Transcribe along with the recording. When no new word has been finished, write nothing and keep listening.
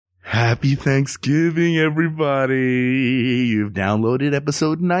Happy Thanksgiving, everybody. You've downloaded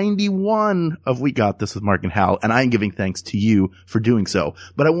episode 91 of We Got This with Mark and Hal, and I'm giving thanks to you for doing so.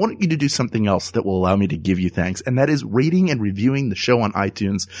 But I want you to do something else that will allow me to give you thanks, and that is rating and reviewing the show on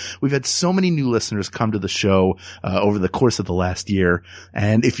iTunes. We've had so many new listeners come to the show over the course of the last year,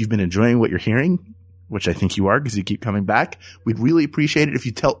 and if you've been enjoying what you're hearing, which I think you are because you keep coming back, we'd really appreciate it if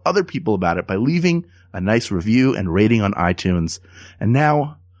you tell other people about it by leaving a nice review and rating on iTunes. And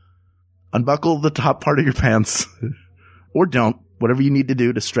now, unbuckle the top part of your pants, or don't, whatever you need to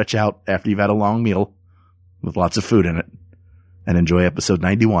do to stretch out after you've had a long meal with lots of food in it, and enjoy episode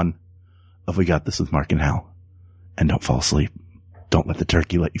 91 of We Got This with Mark and Hal. And don't fall asleep. Don't let the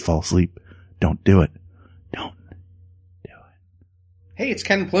turkey let you fall asleep. Don't do it. Don't do it. Hey, it's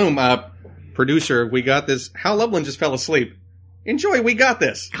Ken Plume, producer of We Got This. Hal Lublin just fell asleep. Enjoy We Got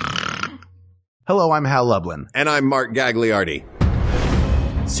This. Hello, I'm Hal Lublin. And I'm Mark Gagliardi.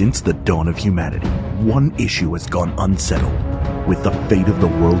 Since the dawn of humanity, one issue has gone unsettled. With the fate of the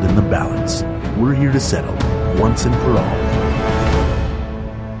world in the balance, we're here to settle, once and for all.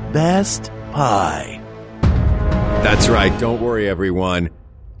 Best pie. That's right. Don't worry, everyone.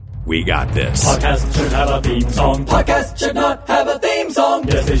 We got this. Podcasts should have a theme song. Podcasts should not have a theme song.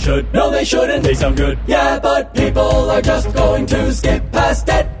 Yes, they should. No, they shouldn't. They sound good. Yeah, but people are just going to skip past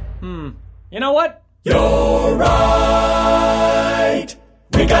it. You know what? You're right.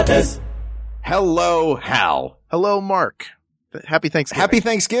 We got this. Hello, Hal. Hello, Mark. Happy Thanksgiving. Happy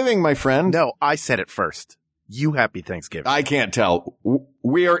Thanksgiving, my friend. No, I said it first. You happy Thanksgiving. I can't tell.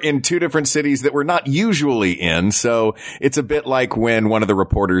 We are in two different cities that we're not usually in, so it's a bit like when one of the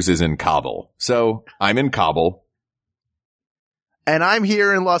reporters is in Kabul. So I'm in Kabul. And I'm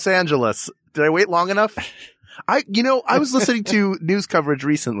here in Los Angeles. Did I wait long enough? I was listening to news coverage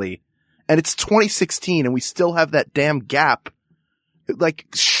recently, and it's 2016, and we still have that damn gap. Like,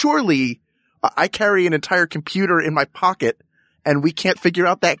 surely I carry an entire computer in my pocket, and we can't figure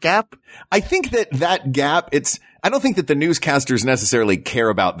out that gap? I think that gap, I don't think that the newscasters necessarily care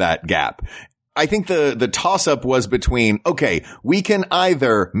about that gap. I think the toss-up was between, okay, we can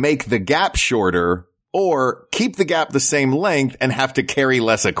either make the gap shorter or keep the gap the same length and have to carry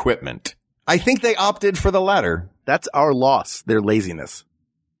less equipment. I think they opted for the latter. That's our loss, their laziness.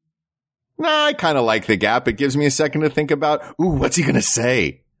 Nah, I kind of like the gap. It gives me a second to think about, what's he going to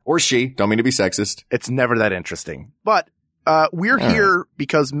say? Or she. Don't mean to be sexist. It's never that interesting. But we're here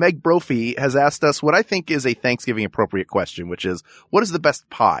because Meg Brophy has asked us what I think is a Thanksgiving appropriate question, which is, what is the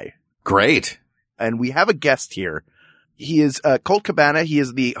best pie? Great. And we have a guest here. He is Colt Cabana. He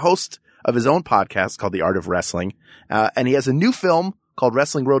is the host of his own podcast called The Art of Wrestling. And he has a new film called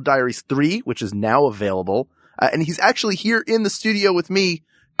Wrestling Road Diaries 3, which is now available. And he's actually here in the studio with me.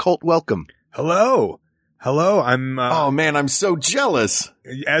 Colt, welcome. Hello. I'm oh man, I'm so jealous.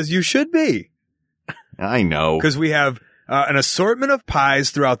 As you should be. I know. Because we have an assortment of pies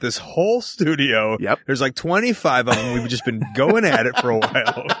throughout this whole studio. Yep. There's like 25 of them. We've just been going at it for a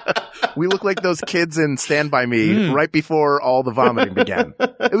while. We look like those kids in Stand By Me right before all the vomiting began.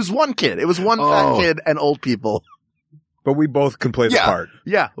 It was one kid. It was one fat kid and old people. But we both can play the part.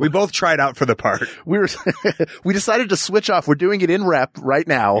 Yeah. We both tried out for the part. We decided to switch off. We're doing it in rep right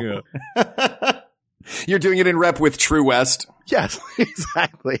now. Yeah. You're doing it in rep with True West? Yes,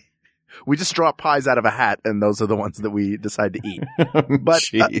 exactly. We just draw pies out of a hat, and those are the ones that we decide to eat. But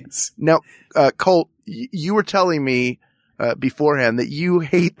now, Colt, you were telling me beforehand that you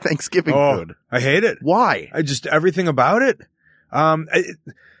hate Thanksgiving food. I hate it. Why? Everything about it.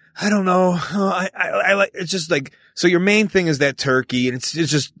 I don't know. I like, it's just like, so your main thing is that turkey, and it's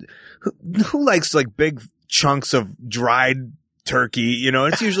just, who likes like big chunks of dried turkey? You know,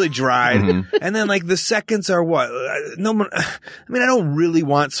 it's usually dried. And then like the seconds are what? No, I mean, I don't really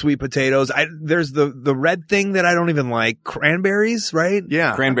want sweet potatoes. There's the red thing that I don't even like. Cranberries, right?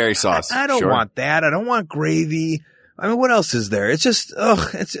 Yeah. Cranberry sauce. I don't want that. I don't want gravy. I mean, what else is there? It's just,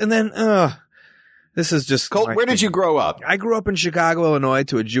 this is just Colt, where did you grow up? I grew up in Chicago, Illinois,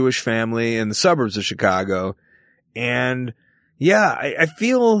 to a Jewish family in the suburbs of Chicago. And yeah, I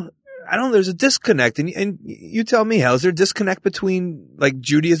feel, I don't know, there's a disconnect. And you tell me, Hal, is there a disconnect between like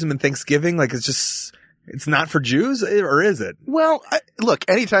Judaism and Thanksgiving? Like it's not for Jews, or is it? Well, look,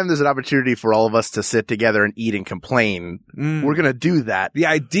 anytime there's an opportunity for all of us to sit together and eat and complain, we're going to do that. The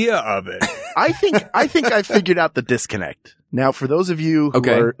idea of it. I think I figured out the disconnect. Now, for those of you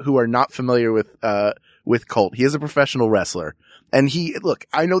who are not familiar with Colt, he is a professional wrestler. And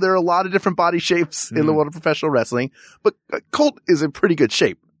I know there are a lot of different body shapes in the world of professional wrestling, but Colt is in pretty good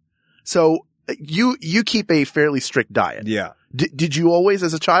shape. So you keep a fairly strict diet. Yeah. Did you always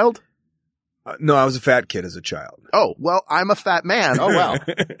as a child? No, I was a fat kid as a child. Oh, well, I'm a fat man. Oh, wow.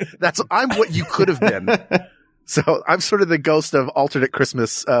 I'm what you could have been. So I'm sort of the ghost of alternate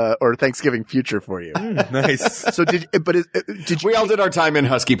Christmas, or Thanksgiving future for you. Nice. So did you? We all did our time in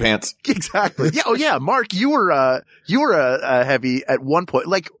husky pants. Exactly. Yeah. Oh yeah. Mark, you were a heavy at one point.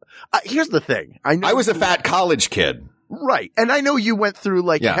 Like, here's the thing. I know I was a fat college kid. right. And I know you went through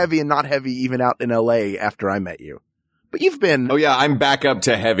like Yeah. heavy and not heavy even out in LA after I met you, but you've been, Oh yeah, I'm back up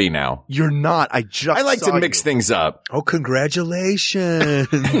to heavy now. you're not. I I saw to mix you. things up. Oh, congratulations.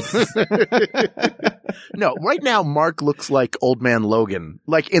 No, right now Mark looks like old man Logan,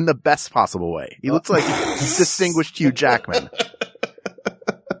 like in the best possible way. He looks like distinguished Hugh Jackman.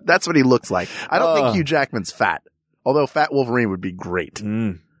 That's what he looks like. I don't think Hugh Jackman's fat, although Fat Wolverine would be great.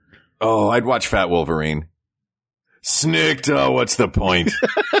 Oh, I'd watch Fat Wolverine. Snicked. Oh, what's the point?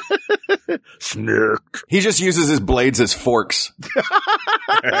 Snirk. He just uses his blades as forks.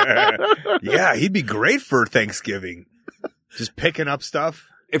 Yeah, he'd be great for Thanksgiving. Just picking up stuff.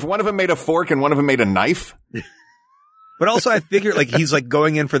 If one of them made a fork and one of them made a knife. But also I figure like he's like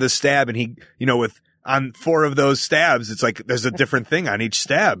going in for the stab and he, on 4 of those stabs, it's like there's a different thing on each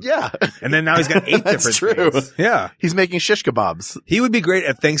stab. Yeah. And then now he's got 8 That's different true. things. Yeah. He's making shish kebabs. He would be great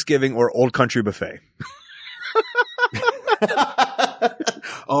at Thanksgiving or Old Country Buffet.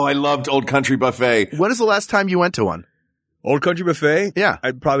 Oh, I loved Old Country Buffet. When is the last time you went to one? Old Country Buffet? Yeah.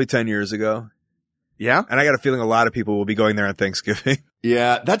 Probably 10 years ago. Yeah? And I got a feeling a lot of people will be going there on Thanksgiving.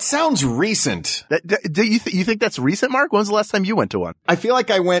 Yeah, that sounds recent. Do you think that's recent, Mark? When was the last time you went to one? I feel like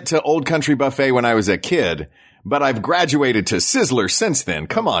I went to Old Country Buffet when I was a kid, but I've graduated to Sizzler since then.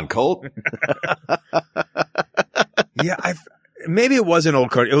 Come on, Colt. Yeah, maybe it wasn't Old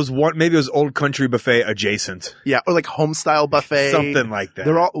Country. Maybe it was Old Country Buffet adjacent. Yeah, or like home style buffet. Something like that.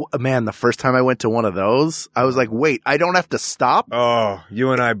 They're all, man, the first time I went to one of those, I was like, wait, I don't have to stop? Oh,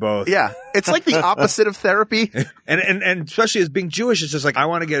 you and I both. Yeah. It's like the opposite of therapy. And especially as being Jewish, it's just like, I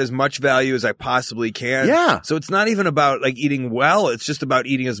want to get as much value as I possibly can. Yeah. So it's not even about like eating well. It's just about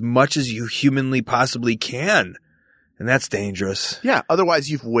eating as much as you humanly possibly can. And that's dangerous. Yeah. Otherwise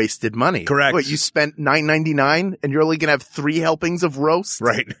you've wasted money. Correct. Wait, you spent $9.99 and you're only going to have 3 helpings of roast?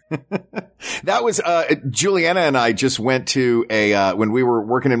 Right. That was, Juliana and I just went to when we were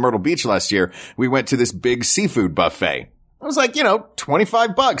working in Myrtle Beach last year, we went to this big seafood buffet. I was like,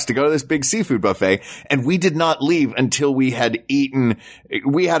 $25 to go to this big seafood buffet. And we did not leave until we had eaten.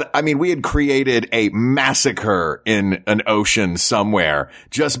 We had created a massacre in an ocean somewhere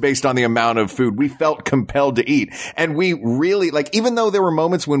just based on the amount of food we felt compelled to eat. And we really, like, even though there were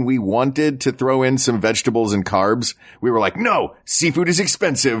moments when we wanted to throw in some vegetables and carbs, we were like, no, seafood is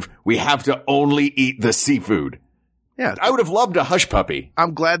expensive. We have to only eat the seafood. Yeah. I would have loved a hush puppy.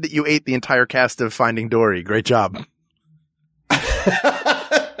 I'm glad that you ate the entire cast of Finding Dory. Great job.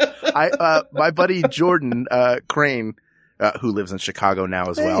 My buddy Jordan Crane, who lives in Chicago now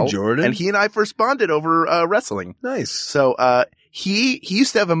as well. Jordan. And he and I first bonded over wrestling. Nice. So he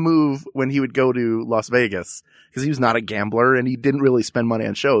used to have a move when he would go to Las Vegas because he was not a gambler and he didn't really spend money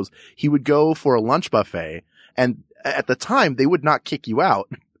on shows. He would go for a lunch buffet, and at the time they would not kick you out.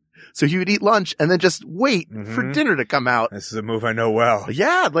 So he would eat lunch and then just wait for dinner to come out. This is a move I know well.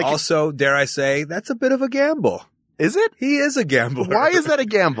 Yeah. Like, Also, dare I say, that's a bit of a gamble. is it? He is a gambler. Why is that a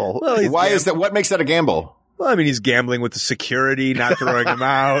gamble? Well, he's Why is that? What makes that a gamble? Well, I mean, he's gambling with the security, not throwing him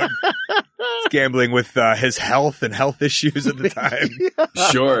out. He's gambling with his health and health issues at the time.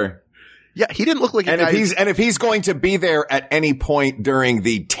 Sure. Yeah, he didn't look like a And guy. if he's going to be there at any point during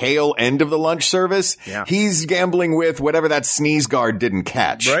the tail end of the lunch service, he's gambling with whatever that sneeze guard didn't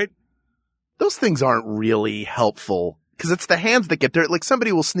catch. Right? Those things aren't really helpful because it's the hands that get dirty. Like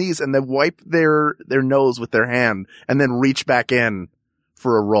somebody will sneeze and then wipe their nose with their hand and then reach back in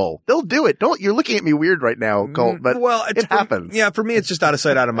for a roll. They'll do it. You're looking at me weird right now, Colt, but it happens. Yeah, for me, it's just out of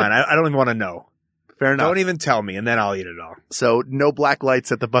sight, out of mind. I don't even want to know. Fair enough. Don't even tell me, and then I'll eat it all. So no black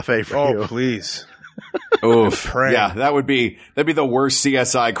lights at the buffet for you. Oh, please. Oof. Yeah, that'd be the worst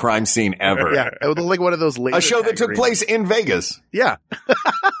CSI crime scene ever. Yeah, it would look like one of those laser A show that tag took arenas. place in Vegas. Yeah.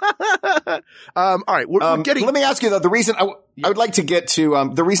 All right, we're getting. Let me ask you though. The reason I would like to get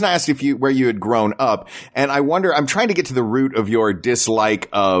to the reason I asked where you had grown up, and I wonder. I'm trying to get to the root of your dislike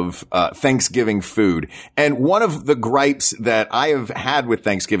of Thanksgiving food. And one of the gripes that I have had with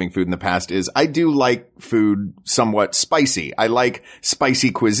Thanksgiving food in the past is I do like food somewhat spicy. I like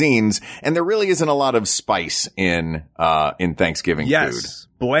spicy cuisines, and there really isn't a lot of spice in Thanksgiving food. Yes.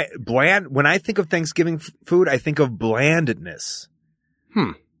 Bland. When I think of Thanksgiving food, I think of blandness.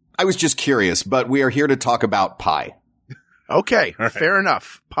 I was just curious, but we are here to talk about pie. Okay, All right. fair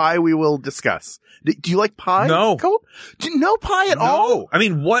enough. Pie we will discuss. Do you like pie? No. Colt? No pie at all? No. I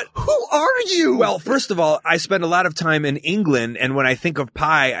mean, what? Who are you? Well, first of all, I spend a lot of time in England, and when I think of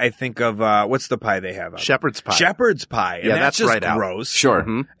pie, I think of, what's the pie they have? Shepherd's pie. Shepherd's pie. And Yeah, that's that's just right out. gross. Sure.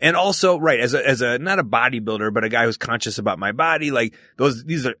 Mhm. And also, right, as a, not a bodybuilder, but a guy who's conscious about my body, like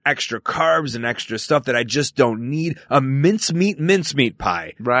these are extra carbs and extra stuff that I just don't need. A mincemeat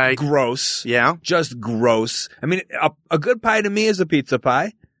pie. Right. Gross. Yeah. Just gross. I mean, a good pie to me is a pizza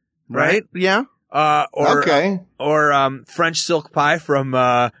pie. Right? Yeah. Or French silk pie from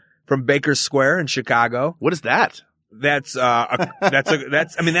Baker's Square in Chicago. What is that? That's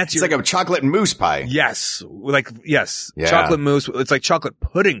It's like a chocolate mousse pie. yes. Yes. Yeah. Chocolate mousse. It's like chocolate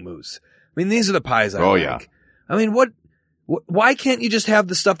pudding mousse. I mean, these are the pies I like. Yeah. I mean, why can't you just have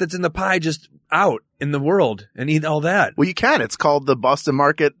the stuff that's in the pie just out in the world and eat all that? Well, you can. It's called the Boston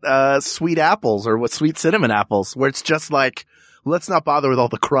Market sweet apples or sweet cinnamon apples, where it's just like, let's not bother with all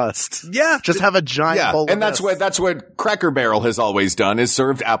the crust. Yeah. Just have a giant bowl and of this. that's what Cracker Barrel has always done, is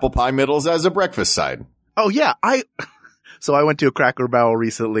served apple pie middles as a breakfast side. Oh, yeah. So I went to a Cracker Barrel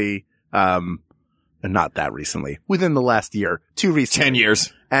recently, not that recently, within the last year, 2 recently. 10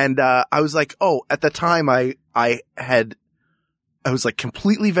 years. And, I was like, at the time I was like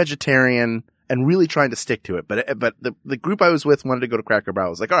completely vegetarian and really trying to stick to it. But the group I was with wanted to go to Cracker Barrel.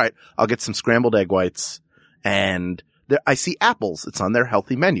 I was like, all right, I'll get some scrambled egg whites, and I see apples. It's on their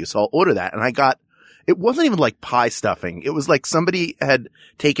healthy menu. So I'll order that. And it wasn't even like pie stuffing. It was like somebody had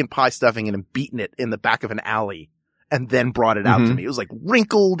taken pie stuffing and beaten it in the back of an alley and then brought it out to me. It was like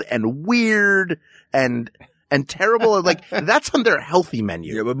wrinkled and weird and terrible. Like, that's on their healthy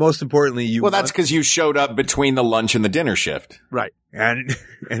menu. Yeah, but most importantly, That's because you showed up between the lunch and the dinner shift. Right.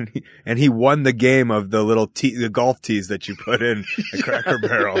 And he won the game of the golf tees that you put in a Cracker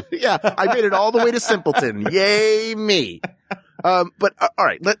Barrel. Yeah. I made it all the way to Simpleton. Yay me. But all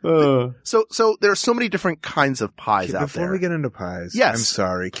right. So there are so many different kinds of pies out there. Before we get into pies, Yes, I'm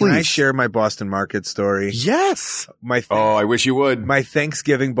sorry. please. Can I share my Boston Market story? Yes. I wish you would. My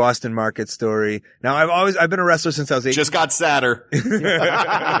Thanksgiving Boston Market story. Now, I've been a wrestler since I was 18. Just got sadder.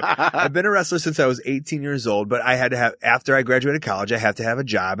 I've been a wrestler since I was 18 years old, but I had to have, after I graduated college, I have to have a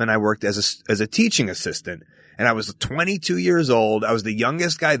job, and I worked as a teaching assistant. And I was 22 years old. I was the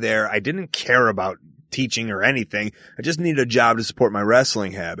youngest guy there. I didn't care about teaching or anything. I just needed a job to support my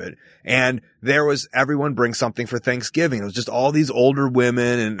wrestling habit. And there was everyone bring something for Thanksgiving. It was just all these older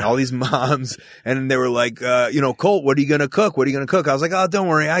women and all these moms. And they were like, Colt, what are you going to cook? What are you going to cook? I was like, oh, don't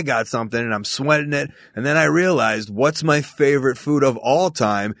worry. I got something, and I'm sweating it. And then I realized, what's my favorite food of all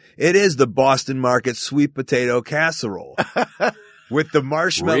time? It is the Boston Market sweet potato casserole. With the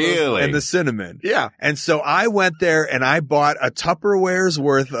marshmallows and the cinnamon. Yeah. And so I went there and I bought a Tupperware's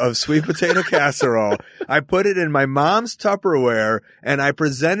worth of sweet potato casserole. I put it in my mom's Tupperware and I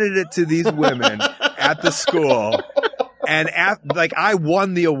presented it to these women at the school. And I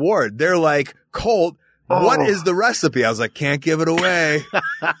won the award. They're like, Colt, what is the recipe? I was like, can't give it away.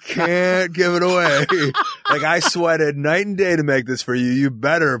 Can't give it away. Like, I sweated night and day to make this for you. You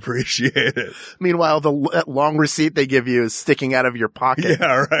better appreciate it. Meanwhile, the long receipt they give you is sticking out of your pocket.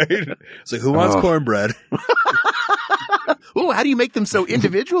 Yeah, right? It's like, who wants cornbread? Ooh, how do you make them so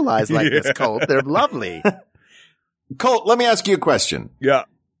individualized like this, Colt? They're lovely. Colt, let me ask you a question. Yeah.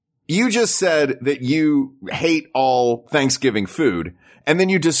 You just said that you hate all Thanksgiving food, and then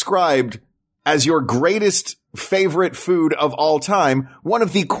you described as your greatest favorite food of all time, one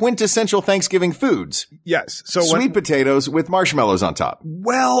of the quintessential Thanksgiving foods. Yes. So sweet potatoes with marshmallows on top.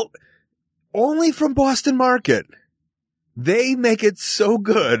 Well, only from Boston Market. They make it so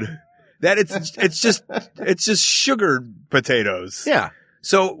good that it's just sugared potatoes. Yeah.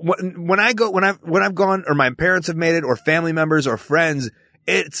 So when I've gone, or my parents have made it, or family members or friends,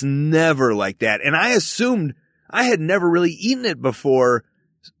 it's never like that. And I assumed I had never really eaten it before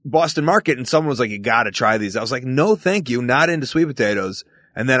Boston Market, and someone was like, you gotta try these. I was like, no, thank you. Not into sweet potatoes.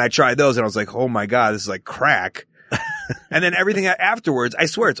 And then I tried those and I was like, oh my God, this is like crack. And then everything afterwards, I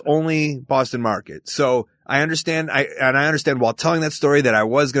swear it's only Boston Market. So I understand. I understand while telling that story that I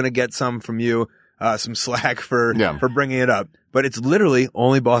was going to get some from you, some slack for bringing it up, but it's literally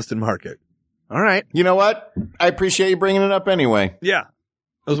only Boston Market. All right. You know what? I appreciate you bringing it up anyway. Yeah.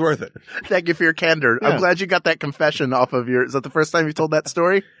 It was worth it. Thank you for your candor. Yeah. I'm glad you got that confession off of is that the first time you told that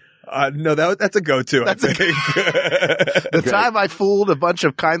story? No, that's a go-to, I think. The time I fooled a bunch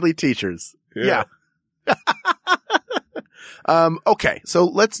of kindly teachers. Yeah. Okay. So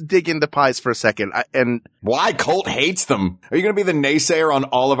let's dig into pies for a second. And why Colt hates them? Are you going to be the naysayer on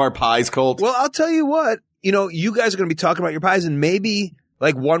all of our pies, Colt? Well, I'll tell you what, you guys are going to be talking about your pies, and maybe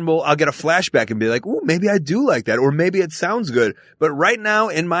like I'll get a flashback and be like, ooh, maybe I do like that, or maybe it sounds good. But right now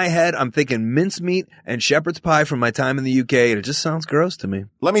in my head, I'm thinking mincemeat and shepherd's pie from my time in the UK, and it just sounds gross to me.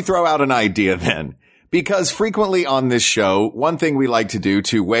 Let me throw out an idea then. Because frequently on this show, one thing we like to do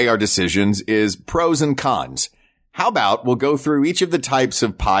to weigh our decisions is pros and cons. How about we'll go through each of the types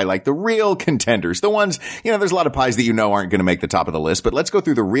of pie, like the real contenders, the ones, there's a lot of pies that aren't going to make the top of the list, but let's go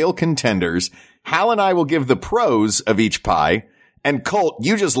through the real contenders. Hal and I will give the pros of each pie, and Colt,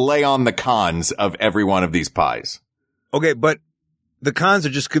 you just lay on the cons of every one of these pies. Okay, but the cons are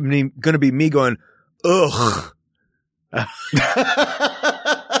just going to be me going, ugh.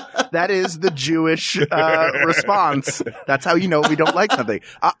 That is the Jewish response. That's how you know we don't like something.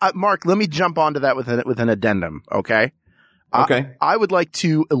 Mark, let me jump onto that with an addendum, okay? Okay. I would like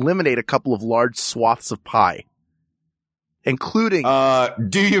to eliminate a couple of large swaths of pie, including.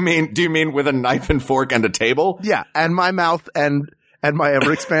 Do you mean with a knife and fork and a table? Yeah, and my mouth and my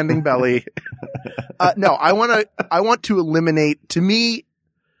ever expanding belly. No, I want to eliminate. To me,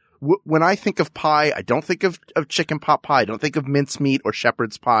 when I think of pie, I don't think of chicken pot pie. I don't think of mincemeat or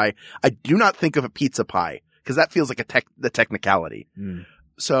shepherd's pie. I do not think of a pizza pie because that feels like the technicality. Mm.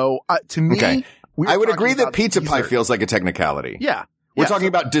 So to me, okay. I would agree that pizza pie feels like a technicality. Yeah. We're talking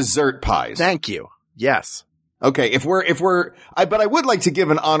about dessert pies. Thank you. Yes. Okay. But I would like to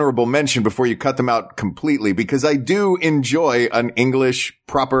give an honorable mention before you cut them out completely, because I do enjoy an English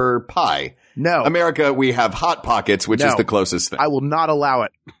proper pie. No. America, we have Hot Pockets, which is the closest thing. I will not allow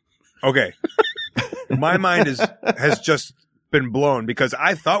it. Okay. My mind has just been blown because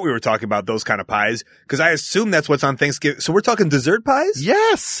I thought we were talking about those kind of pies because I assume that's what's on Thanksgiving. So we're talking dessert pies?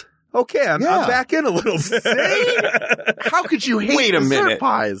 Yes. Okay. I'm back in a little bit. How could you hate dessert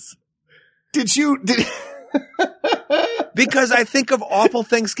pies? Because I think of awful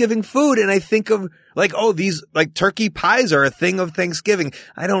Thanksgiving food and I think of these turkey pies are a thing of Thanksgiving.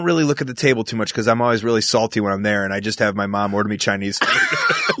 I don't really look at the table too much because I'm always really salty when I'm there and I just have my mom order me Chinese food.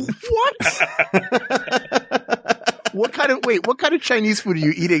 What kind of Chinese food are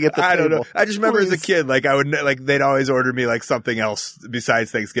you eating at the table? I don't know. I just remember as a kid, they'd always order me something else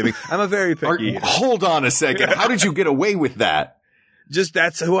besides Thanksgiving. I'm a very picky eater. Hold on a second. How did you get away with that? Just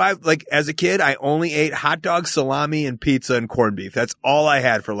that's who as a kid, I only ate hot dogs, salami, and pizza and corned beef. That's all I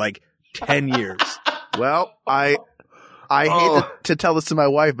had for 10 years. Well, I hate to tell this to my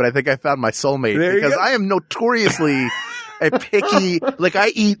wife, but I think I found my soulmate because I am notoriously a picky,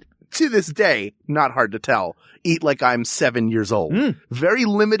 I eat to this day, not hard to tell, eat like I'm 7 years old. Very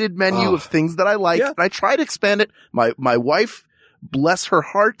limited menu of things that I like. Yeah. And I try to expand it. My wife, bless her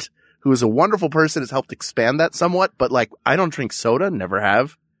heart, who is a wonderful person, has helped expand that somewhat, but I don't drink soda, never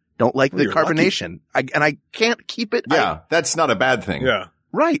have. Don't like the carbonation. I can't keep it. Yeah, that's not a bad thing. Yeah.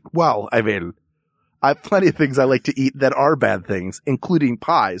 Right. Well, I mean, I have plenty of things I like to eat that are bad things, including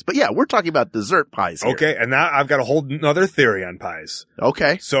pies. But yeah, we're talking about dessert pies here. Okay, and now I've got a whole another theory on pies.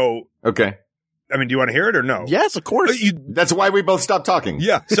 Okay. So. Okay. I mean, do you want to hear it or no? Yes, of course. That's why we both stopped talking.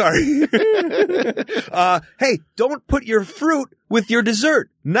 Yeah, sorry. Hey, don't put your fruit with your dessert.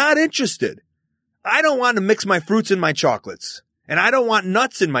 Not interested. I don't want to mix my fruits in my chocolates. And I don't want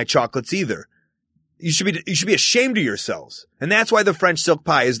nuts in my chocolates either. You should be ashamed of yourselves. And that's why the French silk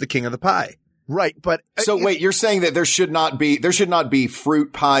pie is the king of the pie. Right, but so wait, you're saying that there should not be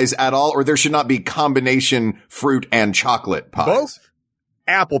fruit pies at all, or there should not be combination fruit and chocolate pies? Both.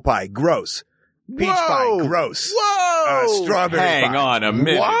 Apple pie, gross. Peach pie, gross. Whoa! Strawberry pie. Hang on a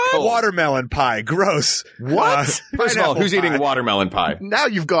minute. What? Watermelon pie, gross. What? First of all, who's eating watermelon pie? Now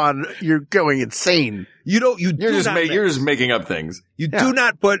you're going insane. You're just making up things. You do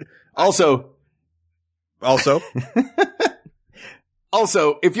not put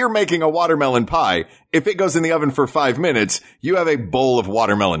Also, if you're making a watermelon pie, if it goes in the oven for 5 minutes, you have a bowl of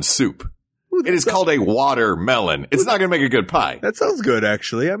watermelon soup. It is called a watermelon. It's not going to make a good pie. That sounds good,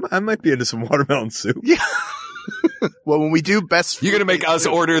 actually. I might be into some watermelon soup. Yeah. Well, when we do best, you're going to make us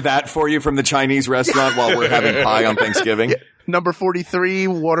order that for you from the Chinese restaurant while we're having pie on Thanksgiving. Yeah. Number 43,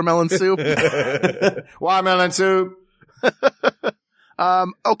 watermelon soup. Watermelon soup.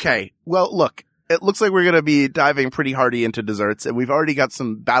 Okay. Well, look, it looks like we're going to be diving pretty hardy into desserts, and we've already got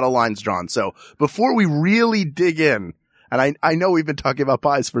some battle lines drawn. So before we really dig in, and I know we've been talking about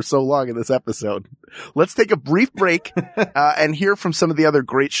pies for so long in this episode, let's take a brief break and hear from some of the other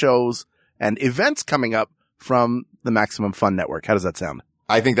great shows and events coming up from the Maximum Fun Network. How does that sound?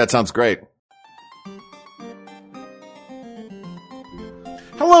 I think that sounds great.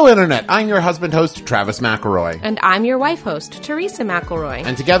 Hello, Internet. I'm your husband host, Travis McElroy. And I'm your wife host, Teresa McElroy.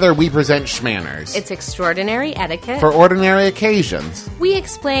 And together we present Schmanners. It's extraordinary etiquette. For ordinary occasions. We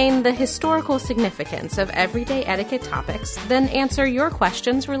explain the historical significance of everyday etiquette topics, then answer your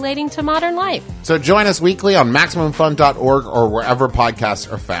questions relating to modern life. So join us weekly on MaximumFun.org or wherever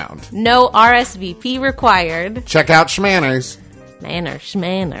podcasts are found. No RSVP required. Check out Schmanners.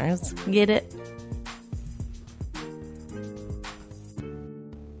 Schmanners. Get it?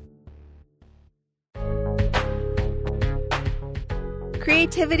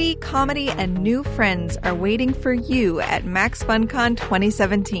 Creativity, comedy, and new friends are waiting for you at Max FunCon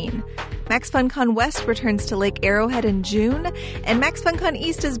 2017. Max FunCon West returns to Lake Arrowhead in June, and Max FunCon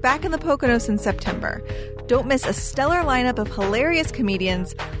East is back in the Poconos in September. Don't miss a stellar lineup of hilarious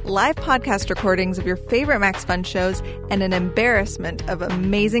comedians, live podcast recordings of your favorite Max Fun shows, and an embarrassment of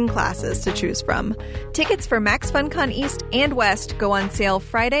amazing classes to choose from. Tickets for Max FunCon East and West go on sale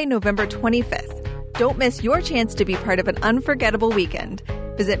Friday, November 25th. Don't miss your chance to be part of an unforgettable weekend.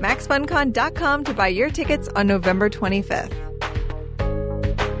 Visit MaxFunCon.com to buy your tickets on November 25th.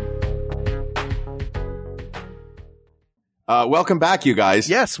 Welcome back, you guys.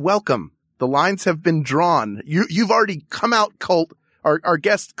 Yes, welcome. The lines have been drawn. You've already come out, Colt. Our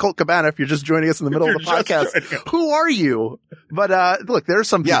guest, Colt Cabana, if you're just joining us in the middle of the podcast. Who are you? But, look, there are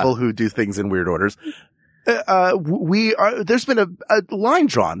some people who do things in weird orders. There's been a line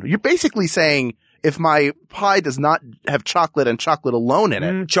drawn. You're basically saying, if my pie does not have chocolate and chocolate alone in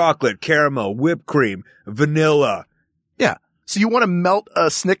it. Chocolate, caramel, whipped cream, vanilla. Yeah. So you want to melt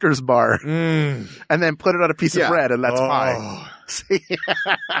a Snickers bar and then put it on a piece of bread, and that's pie. See?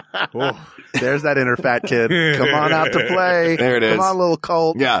 There's that inner fat kid. Come on out to play. There it is. Come on, little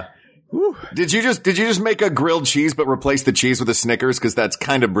Colt. Yeah. Whew. Did you just make a grilled cheese but replace the cheese with a Snickers? Because that's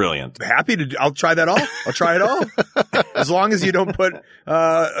kind of brilliant. Happy to. I'll try that all. I'll try it all. As long as you don't put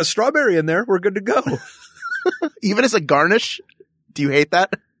a strawberry in there, we're good to go. Even as a garnish? Do you hate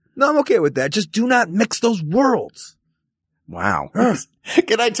that? No, I'm okay with that. Just do not mix those worlds. Wow.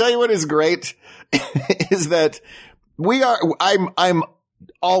 Can I tell you what is great? Is that I'm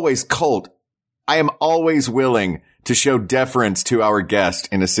always Colt. I am always willing to show deference to our guest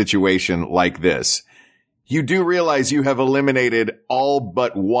in a situation like this. You do realize you have eliminated all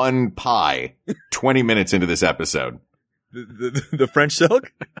but one pie 20 minutes into this episode. The French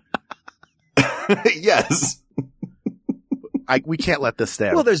silk? Yes. We can't let this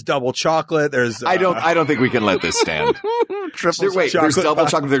stand. Well, there's double chocolate. There's I don't think we can let this stand. Wait, there's double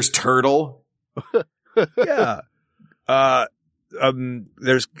chocolate. There's turtle. Yeah.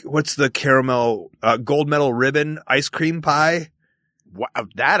 There's what's the caramel gold medal ribbon ice cream pie? Wow,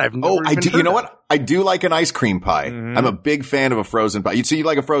 that I've never. I do. You know what? I do like an ice cream pie. Mm-hmm. I'm a big fan of a frozen pie. So you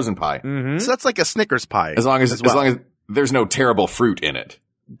like a frozen pie? Mm-hmm. So that's like a Snickers pie, as long as there's no terrible fruit in it.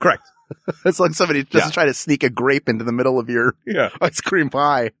 Correct. It's like somebody doesn't try to sneak a grape into the middle of your ice cream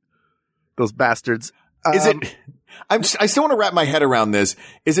pie. Those bastards. Is it? I still want to wrap my head around this.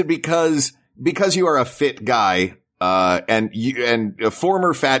 Is it because you are a fit guy? And a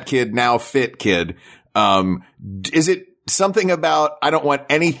former fat kid, now fit kid. Is it something about, I don't want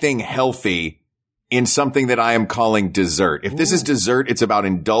anything healthy in something that I am calling dessert? If this is dessert, it's about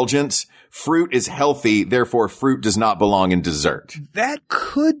indulgence. Fruit is healthy. Therefore, fruit does not belong in dessert. That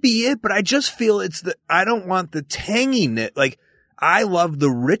could be it, but I just feel I don't want the tanginess. Like, I love the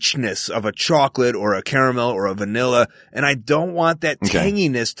richness of a chocolate or a caramel or a vanilla, and I don't want that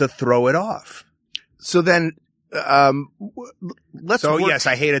tanginess to throw it off. So then, yes,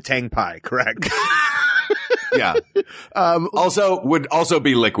 I hate a tang pie, correct? Yeah. Would also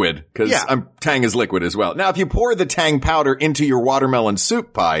be liquid, because tang is liquid as well. Now, if you pour the tang powder into your watermelon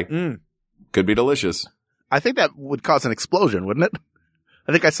soup pie, could be delicious. I think that would cause an explosion, wouldn't it?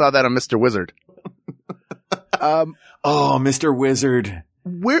 I think I saw that on Mr. Wizard. Mr. Wizard.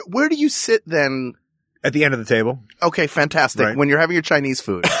 Where do you sit then? At the end of the table. Okay, fantastic. Right. When you're having your Chinese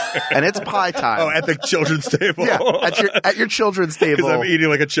food and it's pie time. Oh, at the children's table. Yeah, at your children's table. Because I'm eating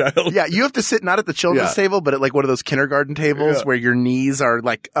like a child. Yeah, you have to sit not at the children's table, but at like one of those kindergarten tables where your knees are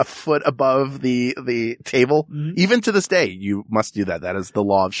like a foot above the table. Mm-hmm. Even to this day, you must do that. That is the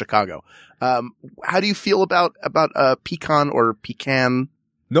law of Chicago. How do you feel about pecan or pecan?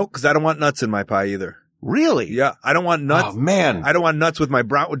 No, because I don't want nuts in my pie either. Really? Yeah. I don't want nuts. Oh, man. I don't want nuts with my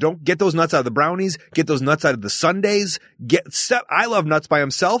don't get those nuts out of the brownies. Get those nuts out of the sundaes. I love nuts by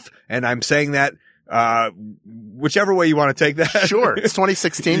himself. And I'm saying that, whichever way you want to take that. Sure. It's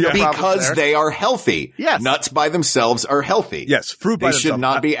 2016. Because they are healthy. Yes. Nuts by themselves are healthy. Yes. Fruit by themselves. They should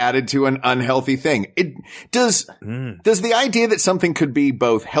not be added to an unhealthy thing. Does the idea that something could be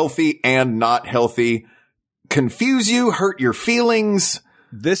both healthy and not healthy confuse you, hurt your feelings?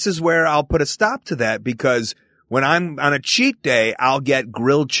 this is where I'll put a stop to that, because when I'm on a cheat day, I'll get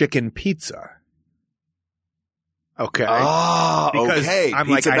grilled chicken pizza. Okay. Oh, Because okay. I'm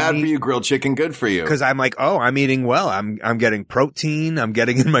Pizza like, I bad need- for you, grilled chicken good for you. Because I'm like, oh, I'm eating well. I'm getting protein. I'm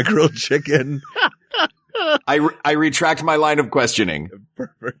getting in my grilled chicken. I retract my line of questioning.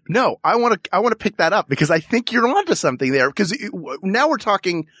 No, I want to pick that up because I think you're onto something there. Because now we're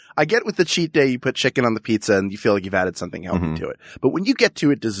talking, I get with the cheat day, you put chicken on the pizza and you feel like you've added something healthy to it. But when you get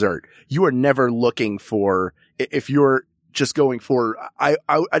to a dessert, you are never looking for, if you're just going for, I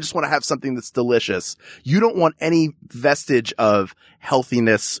just want to have something that's delicious. You don't want any vestige of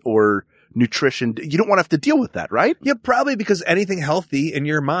healthiness or nutrition. You don't want to have to deal with that, right? Yeah, probably because anything healthy in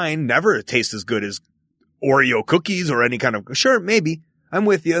your mind never tastes as good as Oreo cookies or any kind of, sure, maybe. I'm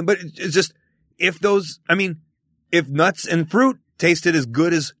with you. But it's just, if nuts and fruit tasted as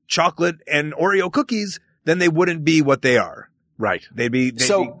good as chocolate and Oreo cookies, then they wouldn't be what they are. Right. They'd be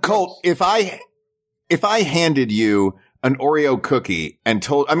Colt, if I handed you an Oreo cookie and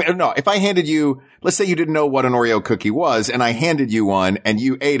if I handed you, let's say you didn't know what an Oreo cookie was and I handed you one and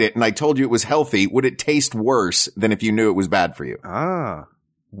you ate it and I told you it was healthy, would it taste worse than if you knew it was bad for you?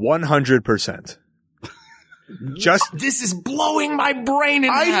 100%. This is blowing my brain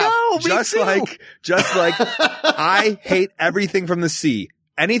in half. I know. Just like I hate everything from the sea.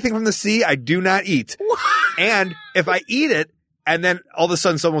 Anything from the sea, I do not eat. And if I eat it, and then all of a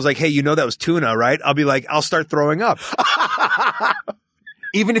sudden someone's like, hey, you know that was tuna, right? I'll be like, I'll start throwing up.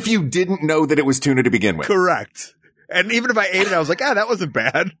 Even if you didn't know that it was tuna to begin with. Correct. And even if I ate it, I was like, that wasn't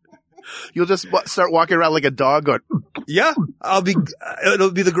bad. You'll just start walking around like a dog going, yeah,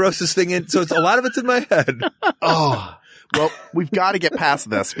 it'll be the grossest thing so a lot of it's in my head. Oh, well, we've got to get past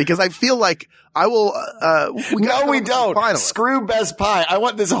this because I feel like I will, we don't. Screw best pie. I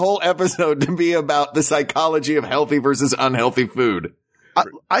want this whole episode to be about the psychology of healthy versus unhealthy food.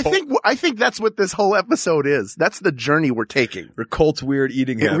 I think that's what this whole episode is. That's the journey we're taking. For Colt's weird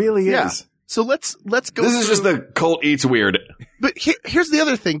eating habits. It really is. Yeah. So let's go. This is just the Colt eats weird. But here's the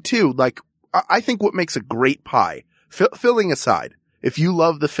other thing too. Like, I think what makes a great pie, filling aside, if you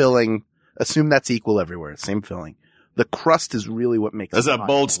love the filling, assume that's equal everywhere. Same filling. The crust is really what makes That's a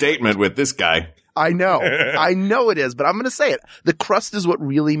bold statement with this guy. I know. I know it is, but I'm going to say it. The crust is what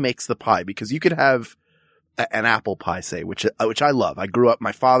really makes the pie because you could have an apple pie, say, which I love. I grew up,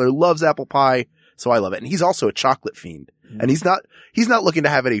 my father loves apple pie, so I love it. And he's also a chocolate fiend. And he's not looking to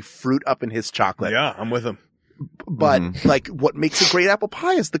have any fruit up in his chocolate. Yeah, I'm with him. But like what makes a great apple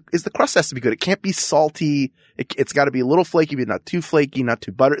pie is the crust has to be good. It can't be salty. It's got to be a little flaky, but not too flaky, not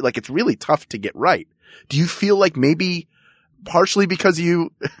too buttery. Like it's really tough to get right. Do you feel like maybe partially because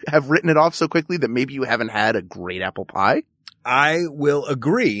you have written it off so quickly that maybe you haven't had a great apple pie? I will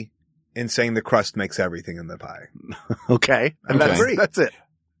agree in saying the crust makes everything in the pie. Okay. And that's it.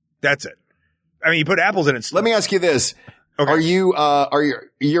 That's it. I mean, you put apples in it. Let me ask you this. Okay. Are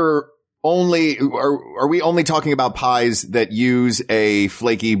we only talking about pies that use a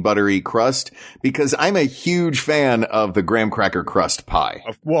flaky, buttery crust? Because I'm a huge fan of the graham cracker crust pie.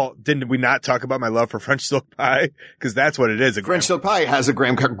 Well, didn't we not talk about my love for French silk pie? Because that's what it is. French silk pie has a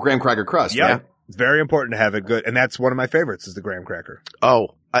graham cracker crust. Yeah. Right? It's very important to have it good. And that's one of my favorites is the graham cracker.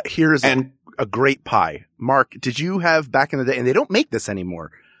 Oh, here's a great pie. Mark, did you have back in the day, and they don't make this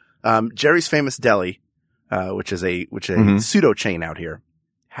anymore, Jerry's Famous Deli, which is a pseudo chain out here,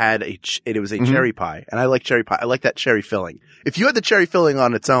 had it was a cherry pie, and I like cherry pie. I like that cherry filling. If you had the cherry filling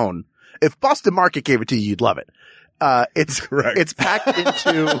on its own, if Boston Market gave it to you, you'd love it. It's packed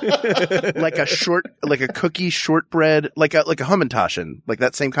into like a cookie shortbread, like a Hamantaschen, like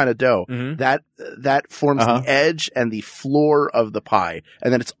that same kind of dough. That forms the edge and the floor of the pie,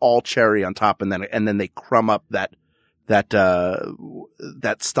 and then it's all cherry on top, and then they crumb up that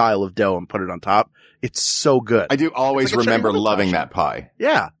style of dough and put it on top. It's so good. I do always remember loving that pie.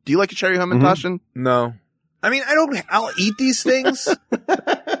 Yeah. Do you like a cherry Hamantaschen? No. I mean, I'll eat these things.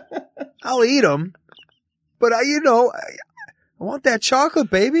 I'll eat them. But I want that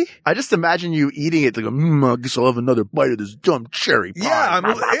chocolate, baby. I just imagine you eating it like, I guess I'll have another bite of this dumb cherry pie.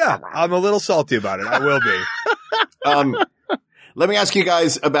 Yeah, I'm a little salty about it. I will be. Let me ask you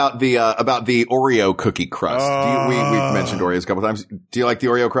guys about the Oreo cookie crust. We've mentioned Oreos a couple times. Do you like the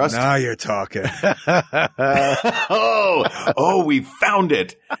Oreo crust? Now you're talking. We found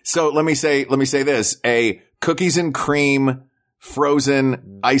it. So let me say this: a cookies and cream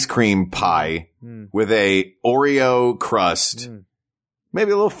frozen ice cream pie with a Oreo crust,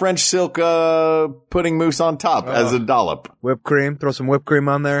 maybe a little French silk pudding mousse on top as a dollop. Whipped cream. Throw some whipped cream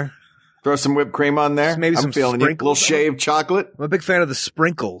on there. Throw some whipped cream on there. Maybe I'm some feeling you. A little sprinkles. shaved chocolate. I'm a big fan of the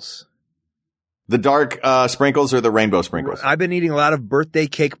sprinkles. The dark sprinkles or the rainbow sprinkles? I've been eating a lot of birthday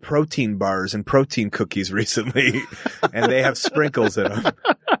cake protein bars and protein cookies recently, and they have sprinkles in them.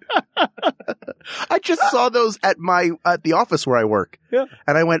 I just saw those at the office where I work. Yeah.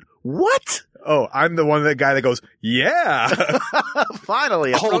 And I went, what? Oh, I'm the guy that goes, yeah.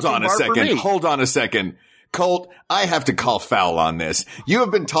 Finally. Hold on a second. Colt, I have to call foul on this. You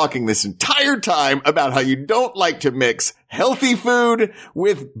have been talking this entire time about how you don't like to mix healthy food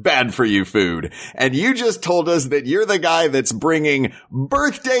with bad for you food. And you just told us that you're the guy that's bringing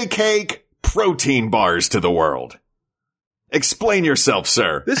birthday cake protein bars to the world. Explain yourself,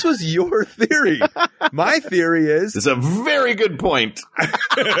 sir. This was your theory. My theory is... This is a very good point.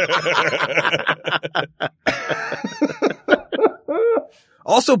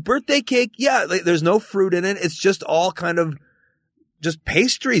 Also, birthday cake, yeah, like, there's no fruit in it. It's just all kind of just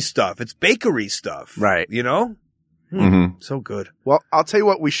pastry stuff. It's bakery stuff. Right. You know? Mm-hmm. So good. Well, I'll tell you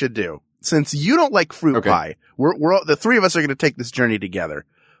what we should do. Since you don't like fruit pie, we're the three of us are going to take this journey together.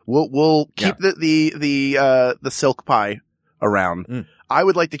 We'll keep the silk pie around. I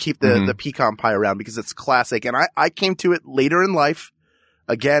would like to keep the pecan pie around because it's classic. And I came to it later in life.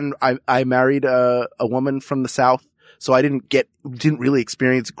 Again, I married a woman from the South. So I didn't really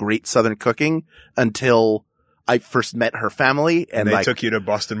experience great Southern cooking until I first met her family. And they took you to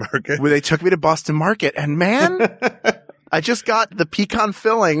Boston Market? Well, they took me to Boston Market. And man, I just got the pecan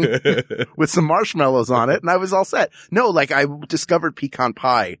filling with some marshmallows on it and I was all set. No, like I discovered pecan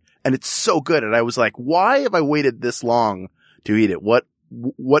pie and it's so good. And I was like, why have I waited this long to eat it?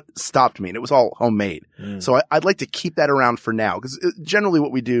 What stopped me? And it was all homemade. So I'd like to keep that around for now because generally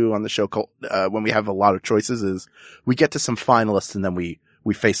what we do on the show when we have a lot of choices is we get to some finalists and then we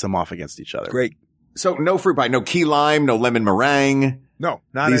face them off against each other. Great. So no fruit pie, no key lime, no lemon meringue. No,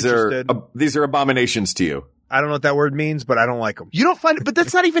 not these interested. These are abominations to you. I don't know what that word means, but I don't like them. You don't find it, but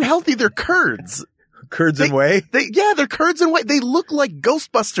that's not even healthy. They're curds. Curds and whey? They're curds and whey. They look like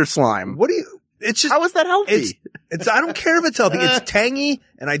Ghostbuster slime. It's just, how is that healthy? I don't care if it's healthy. It's tangy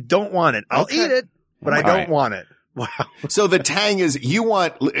and I don't want it. I'll eat it, but I don't want it. Wow. So the tang is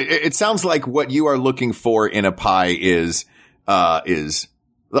it sounds like what you are looking for in a pie is hold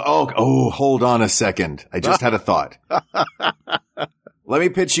on a second. I just had a thought. Let me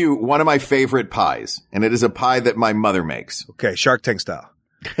pitch you one of my favorite pies, and it is a pie that my mother makes. Okay. Shark Tank style.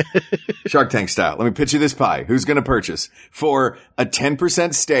 Shark Tank style. Let me pitch you this pie. Who's going to purchase for a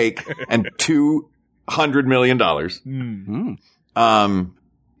 10% stake and $200 million? Mm-hmm.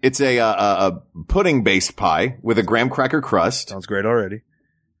 It's a pudding based pie with a graham cracker crust. Sounds great already.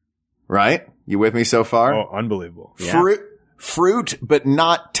 Right? You with me so far? Oh, unbelievable. Fruit, but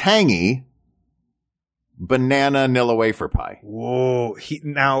not tangy. Banana Nilla wafer pie. Whoa.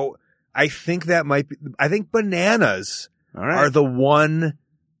 Now, I think I think bananas are the one.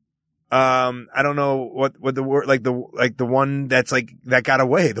 I don't know what the word, like the one that's like, that got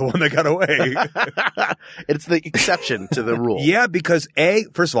away, the one that got away. It's the exception to the rule. Yeah, because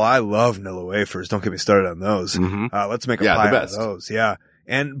first of all, I love Nilla wafers. Don't get me started on those. Let's make a pie out of those. Yeah.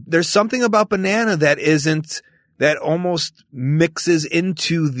 And there's something about banana that almost mixes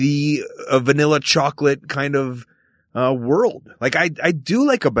into the vanilla chocolate kind of, world. Like I do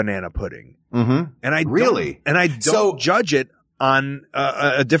like a banana pudding. Mm-hmm. And I don't judge it on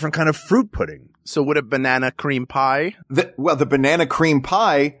a different kind of fruit pudding. So would a banana cream pie? The banana cream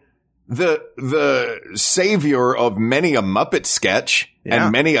pie, the savior of many a Muppet sketch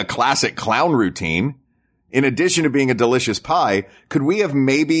and many a classic clown routine, in addition to being a delicious pie, could we have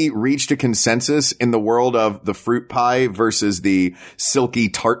maybe reached a consensus in the world of the fruit pie versus the silky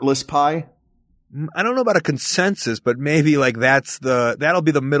tartless pie? I don't know about a consensus, but maybe like that'll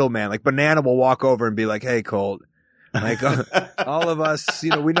be the middleman. Like banana will walk over and be like, "Hey, Colt, like all of us,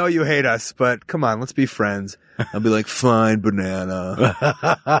 we know you hate us, but come on, let's be friends." I'll be like, "Fine, banana."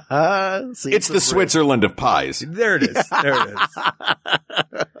 It's the Switzerland of pies. There it is. There it is.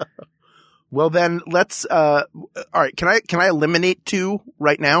 Well, then let's. All right, can I eliminate two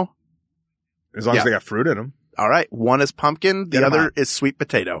right now? As long as they got fruit in them. All right. One is pumpkin. The other is sweet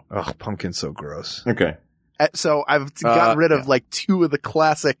potato. Oh, pumpkin's so gross. Okay. So I've gotten rid of like two of the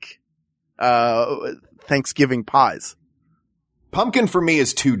classic Thanksgiving pies. Pumpkin for me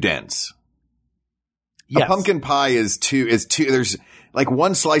is too dense. Yes. A pumpkin pie is too, there's like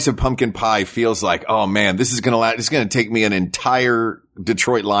one slice of pumpkin pie feels like, oh man, this is going to take me an entire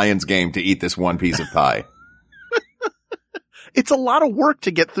Detroit Lions game to eat this one piece of pie. It's a lot of work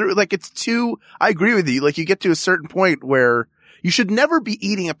to get through. Like I agree with you. Like you get to a certain point where you should never be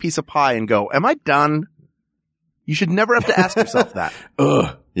eating a piece of pie and go, am I done? You should never have to ask yourself that.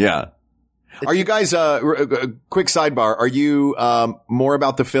 Ugh. Yeah. Are you guys, quick sidebar, are you, more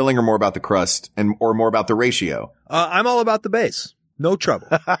about the filling or more about the crust or more about the ratio? I'm all about the base. No trouble.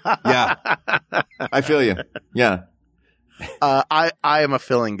 Yeah. I feel you. Yeah. I am a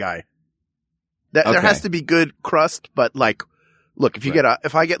filling guy. There has to be good crust, but like, look, if you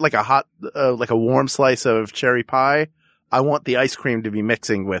if I get like a hot, like a warm slice of cherry pie, I want the ice cream to be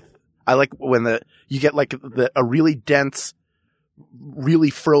mixing with, I like when you get like a really dense, really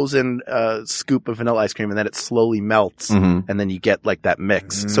frozen, scoop of vanilla ice cream and then it slowly melts and then you get like that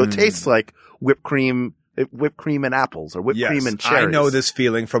mix. So it tastes like whipped cream and apples or whipped cream and cherries. I know this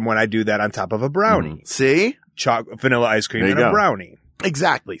feeling from when I do that on top of a brownie. See? Vanilla ice cream and a brownie.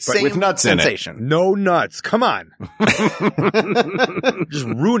 Exactly. But same with nuts sensation. in it. No nuts. Come on. Just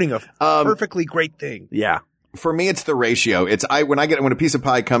ruining a perfectly great thing. Yeah. For me, it's the ratio. When a piece of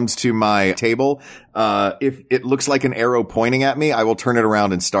pie comes to my table, if it looks like an arrow pointing at me, I will turn it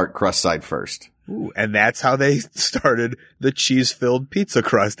around and start crust side first. Ooh, and that's how they started the cheese-filled pizza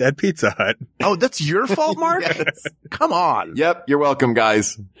crust at Pizza Hut. Oh, that's your fault, Mark? Yes. Come on. Yep. You're welcome,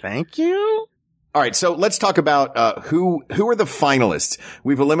 guys. Thank you. All right. So let's talk about, who are the finalists.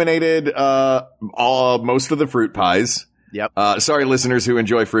 We've eliminated, most of the fruit pies. Yep. Sorry, listeners who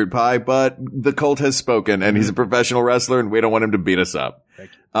enjoy fruit pie, but the Colt has spoken and he's a professional wrestler and we don't want him to beat us up.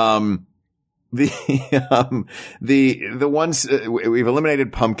 Thank you. The ones, we've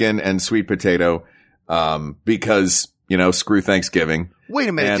eliminated pumpkin and sweet potato, because, screw Thanksgiving. Wait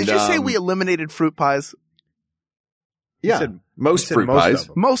a minute. And, did you say we eliminated fruit pies? Yeah. Most fruit pies.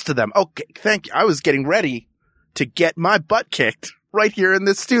 Most of them. Okay. Thank you. I was getting ready to get my butt kicked right here in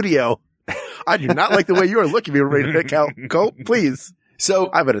this studio. I do not like the way you are looking at me right now, Colt. Please. So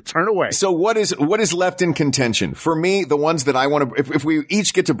I better turn away. So what is left in contention? For me, the ones that I want to, if we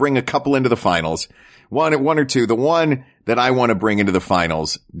each get to bring a couple into the finals, one or two, the one that I want to bring into the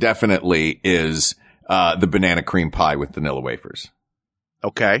finals definitely is, the banana cream pie with vanilla wafers.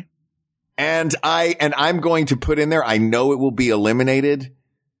 Okay. And I'm going to put in there, I know it will be eliminated.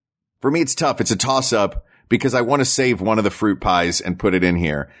 For me, it's tough. It's a toss up because I want to save one of the fruit pies and put it in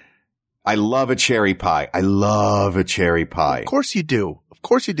here. I love a cherry pie. Of course you do.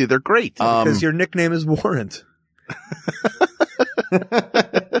 They're great. Because your nickname is Warrant.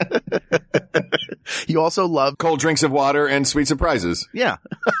 You also love cold drinks of water and sweet surprises. Yeah.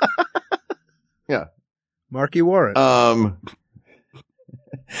 Yeah. Marky Warrant.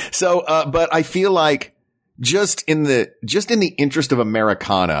 But I feel like just in the interest of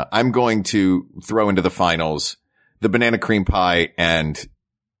Americana, I'm going to throw into the finals the banana cream pie and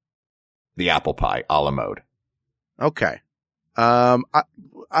the apple pie a la mode. Okay. I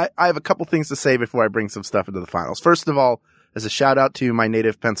have a couple things to say before I bring some stuff into the finals. First of all, as a shout out to my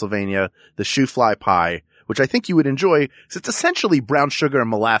native Pennsylvania, the shoe fly pie, which I think you would enjoy, because it's essentially brown sugar and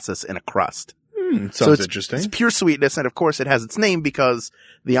molasses in a crust. Sounds interesting. It's pure sweetness, and of course it has its name because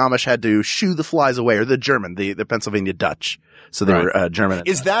the Amish had to shoo the flies away, or the German, the Pennsylvania Dutch. So they were German.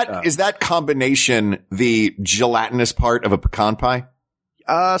 Is that combination the gelatinous part of a pecan pie?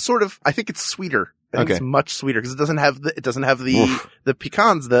 Sort of. I think it's sweeter. I think it's much sweeter because it doesn't have the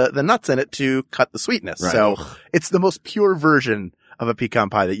pecans, the nuts in it to cut the sweetness. Right. So it's the most pure version of a pecan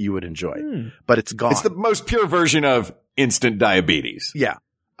pie that you would enjoy, but it's gone. It's the most pure version of instant diabetes. Yeah.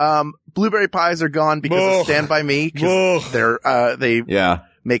 Blueberry pies are gone because of Stand By Me. Cause they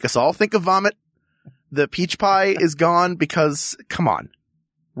make us all think of vomit. The peach pie is gone because, come on,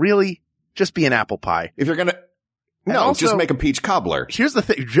 really? Just be an apple pie. If you're gonna, just make a peach cobbler. Here's the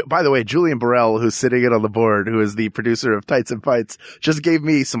thing. By the way, Julian Burrell, who's sitting in on the board, who is the producer of Tights and Fights, just gave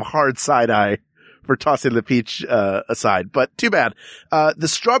me some hard side eye for tossing the peach, aside. But too bad. The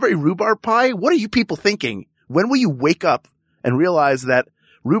strawberry rhubarb pie, what are you people thinking? When will you wake up and realize that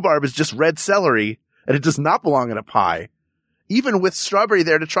rhubarb is just red celery and it does not belong in a pie, even with strawberry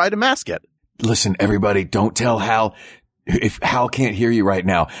there to try to mask it? Listen, everybody, don't tell Hal. If Hal can't hear you right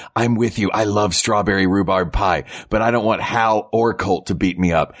now, I'm with you. I love strawberry rhubarb pie, but I don't want Hal or Colt to beat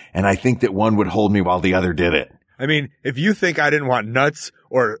me up. And I think that one would hold me while the other did it. I mean, if you think I didn't want nuts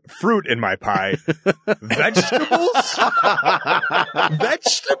or fruit in my pie, vegetables?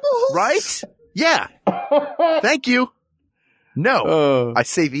 Vegetables? Right? Yeah. Thank you. No. I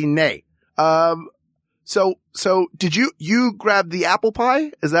say thee nay. So did you grab the apple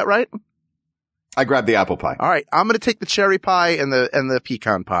pie? Is that right? I grabbed the apple pie. All right. I'm going to take the cherry pie and the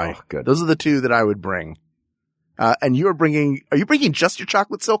pecan pie. Oh, good. Those are the two that I would bring. And are you bringing just your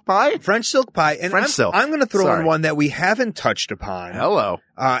chocolate silk pie? French silk pie. And I'm going to throw in one that we haven't touched upon. Hello.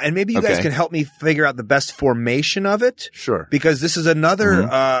 And maybe you guys can help me figure out the best formation of it. Sure. Because this is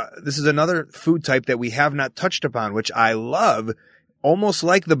another food type that we have not touched upon, which I love. almost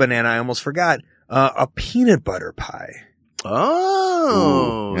like the banana, I almost forgot, a peanut butter pie.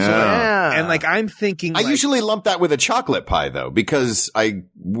 Oh, Ooh, yeah. And like, I'm thinking, I usually lump that with a chocolate pie though, because I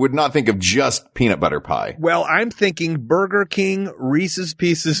would not think of just peanut butter pie. well, I'm thinking Burger King Reese's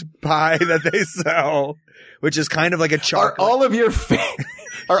Pieces pie that they sell, which is kind of like a Are chocolate. all of your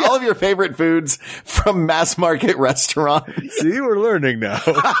all of your favorite foods from mass market restaurants? See, we're learning now.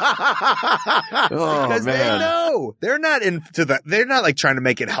 Oh Because they man. know they're not into that. They're not like trying to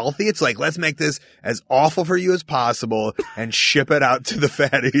make it healthy. It's like, let's make this as awful for you as possible and ship it out to the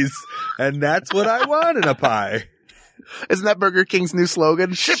fatties. And that's what I want in a pie. Isn't that Burger King's new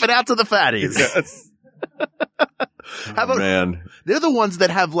slogan? Ship it out to the fatties. Yes. How about, Man. they're the ones that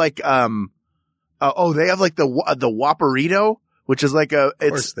have like, they have like the Whopperito, which is like Of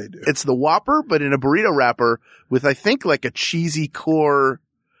course they do. it's the Whopper, but in a burrito wrapper with, I think, like a cheesy core,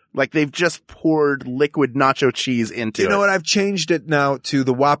 like they've just poured liquid nacho cheese into it. You know what? I've changed it now to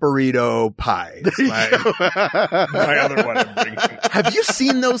the Whopperito pie. It's my other one I'm bringing. Have you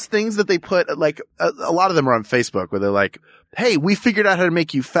seen those things that they put, like, a lot of them are on Facebook where they're like, hey, we figured out how to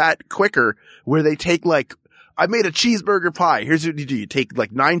make you fat quicker, where they take like, I made a cheeseburger pie. Here's what you do. You take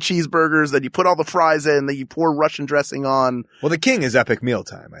like 9 cheeseburgers, then you put all the fries in, then you pour Russian dressing on. Well, the King is Epic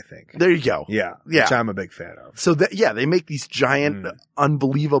Mealtime, I think. There you go. Yeah. Yeah. Which I'm a big fan of. So they make these giant,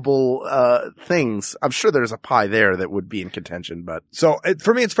 unbelievable, things. I'm sure there's a pie there that would be in contention, but So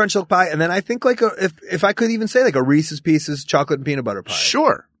for me, it's French silk pie. And then I think like if I could even say like a Reese's Pieces chocolate and peanut butter pie.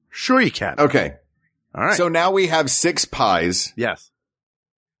 sure you can. Okay. All right. So now we have 6 pies, yes.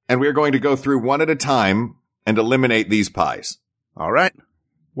 and we're going to go through one at a time and eliminate these pies. All right.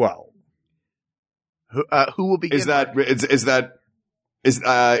 Well, Who will begin? Well,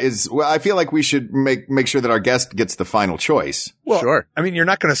 I feel like we should make sure that our guest gets the final choice. well, Sure. I mean, you're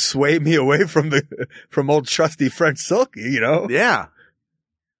not going to sway me away from old trusty French silky, you know? Yeah.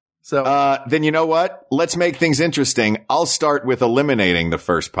 So, Then you know what? Let's make things interesting. I'll start with eliminating the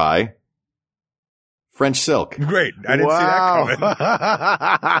first pie. French silk. Great. I didn't see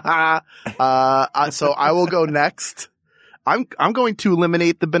that coming. So I will go next. I'm going to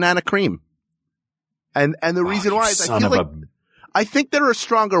eliminate the banana cream. And the reason why is I think there are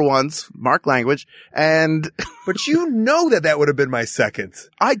stronger ones, mark language, and But you know that would have been my second.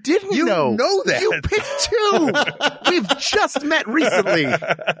 I didn't You know. know that. You picked 2. We've just met recently.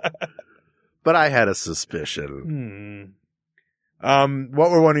 But I had a suspicion.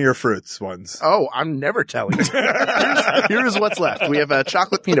 What were one of your fruits ones? Oh, I'm never telling you. Here's what's left. We have a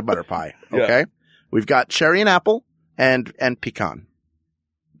chocolate peanut butter pie. Okay. Yeah. We've got cherry and apple and pecan.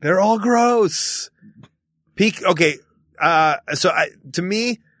 They're all gross. Okay. To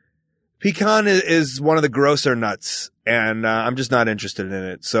me, pecan is one of the grosser nuts, and I'm just not interested in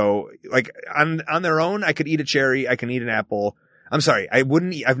it. So, like on their own, I could eat a cherry. I can eat an apple. I'm sorry, I've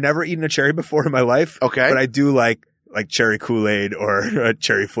never eaten a cherry before in my life. Okay. But I do like cherry Kool-Aid or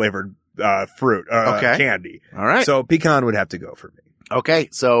cherry flavored fruit candy. All right. So pecan would have to go for me. Okay.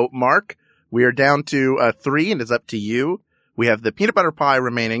 So Mark, we are down to 3, and it's up to you. We have the peanut butter pie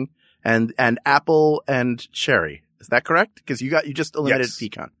remaining and apple and cherry. Is that correct? Because you just eliminated Yes.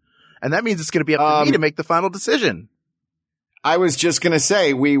 pecan. And that means it's going to be up to me to make the final decision. I was just going to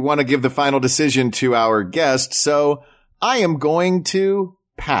say we want to give the final decision to our guest, so I am going to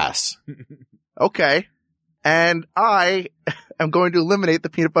pass. Okay. And I am going to eliminate the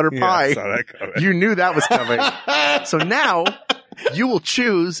peanut butter pie. Yeah, I saw that coming. You knew that was coming. So now you will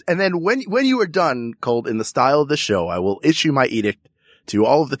choose. And then when you are done, Colt, in the style of the show, I will issue my edict to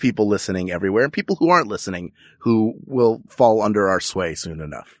all of the people listening everywhere and people who aren't listening who will fall under our sway soon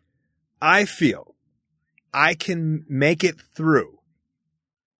enough. I feel I can make it through.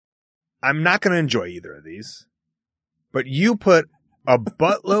 I'm not going to enjoy either of these, but you put a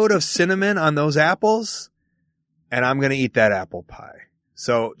buttload of cinnamon on those apples, and I'm going to eat that apple pie.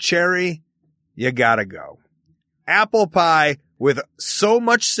 So cherry, you gotta go. Apple pie with so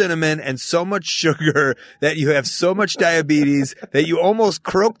much cinnamon and so much sugar that you have so much diabetes that you almost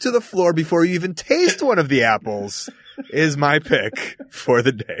croak to the floor before you even taste one of the apples is my pick for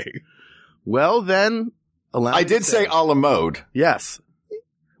the day. Well, then, I did say a la mode. Yes.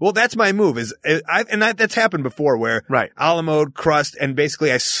 Well, that's my move that's happened before where Right. a la mode crust and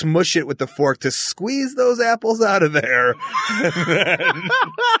basically I smush it with the fork to squeeze those apples out of there and then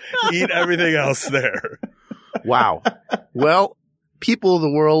eat everything else there. Wow. Well, people of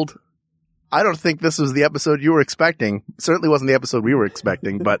the world, I don't think this was the episode you were expecting. Certainly wasn't the episode we were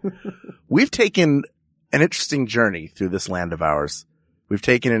expecting, but we've taken an interesting journey through this land of ours. We've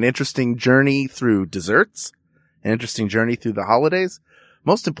taken an interesting journey through desserts, an interesting journey through the holidays.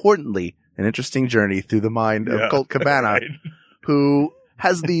 Most importantly, an interesting journey through the mind of Colt Cabana. Right. who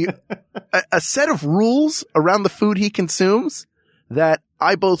has a set of rules around the food he consumes that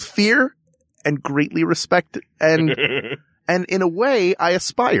I both fear and greatly respect, and in a way I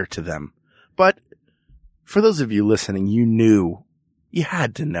aspire to them. But for those of you listening, you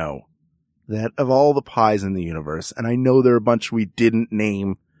had to know that of all the pies in the universe, and I know there are a bunch we didn't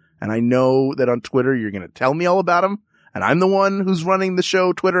name, and I know that on Twitter you're going to tell me all about them, and I'm the one who's running the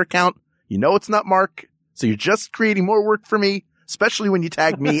show Twitter account. You know it's not Mark, so you're just creating more work for me, especially when you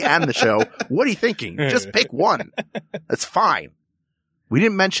tag me and the show. What are you thinking? Just pick one. That's fine. We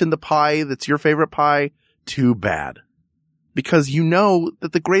didn't mention the pie that's your favorite pie. Too bad. Because you know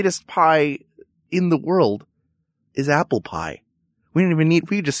that the greatest pie in the world is apple pie. We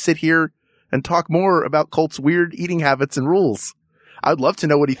could just sit here and talk more about Colt's weird eating habits and rules. I'd love to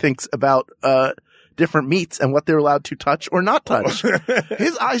know what he thinks about, different meats and what they're allowed to touch or not touch.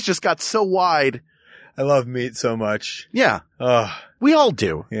 His eyes just got so wide. I love meat so much. Yeah. We all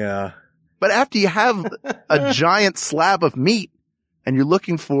do. Yeah. But after you have a giant slab of meat and you're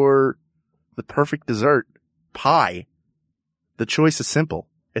looking for the perfect dessert, pie, the choice is simple.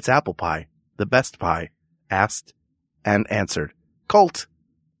 It's apple pie, the best pie, asked and answered. Colt,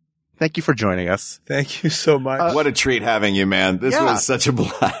 thank you for joining us. Thank you so much. What a treat having you, man. This was such a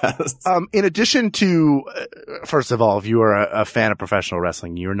blast. In addition to, first of all, if you are a fan of professional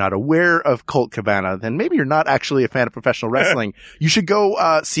wrestling, you're not aware of Colt Cabana, then maybe you're not actually a fan of professional wrestling. You should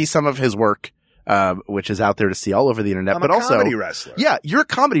go see some of his work, which is out there to see all over the internet. I'm but a also, comedy wrestler. Yeah, you're a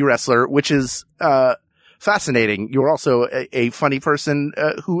comedy wrestler, which is fascinating. You're also a funny person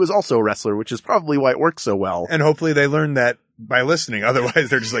who is also a wrestler, which is probably why it works so well. And hopefully they learn that by listening.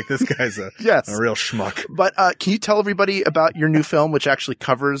 Otherwise, they're just like, this guy's a real schmuck. But can you tell everybody about your new film, which actually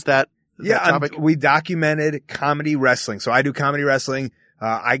covers that topic? We documented comedy wrestling. So I do comedy wrestling.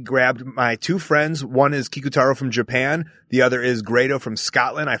 I grabbed my two friends. One is Kikutaro from Japan. The other is Grado from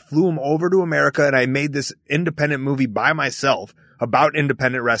Scotland. I flew them over to America and I made this independent movie by myself about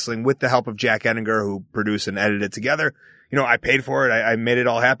independent wrestling with the help of Jack Edinger, who produced and edited it together. You know, I paid for it. I made it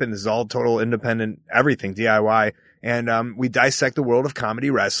all happen. This is all total independent, everything, DIY. And we dissect the world of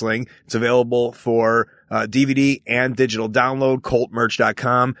comedy wrestling. It's available for DVD and digital download,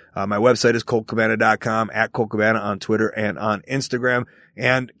 coltmerch.com. My website is coltcabana.com, at Colt Cabana on Twitter and on Instagram.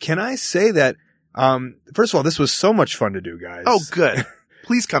 And can I say that, first of all, this was so much fun to do, guys. Oh, good.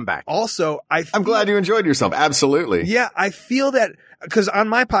 Please come back. Also, I'm glad you enjoyed yourself. Absolutely. Yeah, I feel that because on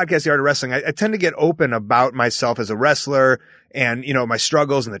my podcast, The Art of Wrestling, I tend to get open about myself as a wrestler and, you know, my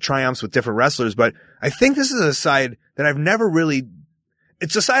struggles and the triumphs with different wrestlers. But I think this is a side that I've never really,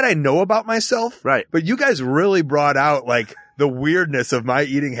 it's a side I know about myself. Right. But you guys really brought out like the weirdness of my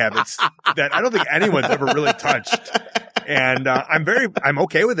eating habits that I don't think anyone's ever really touched. And I'm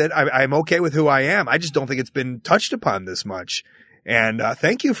okay with it. I'm okay with who I am. I just don't think it's been touched upon this much. And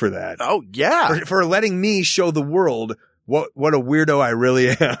thank you for that. Oh, yeah. For letting me show the world what a weirdo I really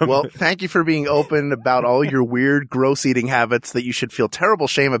am. Well, thank you for being open about all your weird, gross eating habits that you should feel terrible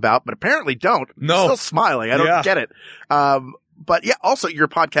shame about, but apparently don't. No. You're still smiling. I don't get it. But yeah, also your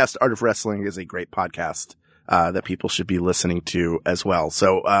podcast, Art of Wrestling, is a great podcast that people should be listening to as well.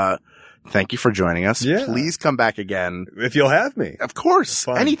 So thank you for joining us. Yeah. Please come back again. If you'll have me. Of course.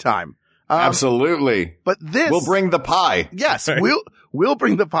 Anytime. Absolutely. But we'll bring the pie. Yes, we'll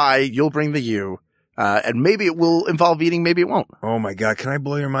bring the pie. You'll bring the you. And maybe it will involve eating. Maybe it won't. Oh my God. Can I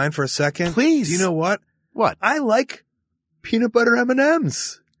blow your mind for a second? Please. You know what? What? I like peanut butter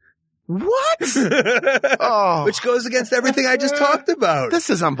M&Ms. What? Oh, which goes against everything I just talked about.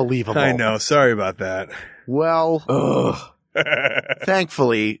 This is unbelievable. I know. Sorry about that. Well,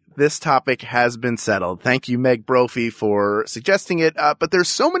 thankfully, this topic has been settled. Thank you, Meg Brophy, for suggesting it. But there's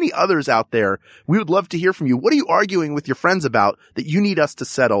so many others out there. We would love to hear from you. What are you arguing with your friends about that you need us to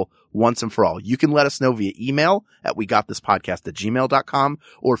settle once and for all? You can let us know via email at wegotThisPodcast@gmail.com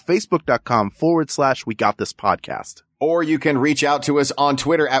or Facebook.com/WeGotThisPodcast. Or you can reach out to us on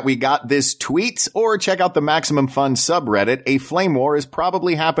Twitter at WeGotThisTweets or check out the Maximum Fun subreddit. A flame war is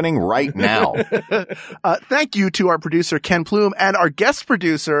probably happening right now. Thank you to our producer, Ken Plume, and our guest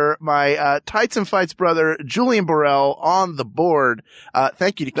producer, my Tights and Fights brother, Julian Burrell, on the board.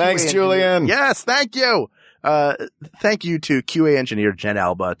 Thank you to Thanks, QA Julian. Yes, thank you. Thank you to QA engineer Jen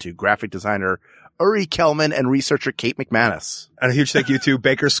Alba, to graphic designer Uri Kelman, and researcher Kate McManus. And a huge thank you to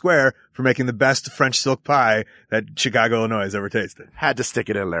Baker Square for making the best French silk pie that Chicago, Illinois has ever tasted. Had to stick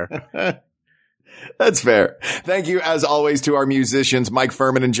it in there. That's fair. Thank you, as always, to our musicians, Mike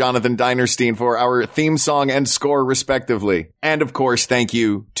Furman and Jonathan Dinerstein, for our theme song and score, respectively. And, of course, thank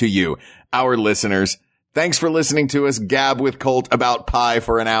you to you, our listeners. Thanks for listening to us gab with Colt about pie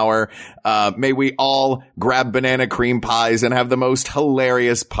for an hour. May we all grab banana cream pies and have the most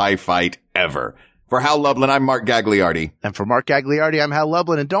hilarious pie fight ever. For Hal Lublin, I'm Mark Gagliardi. And for Mark Gagliardi, I'm Hal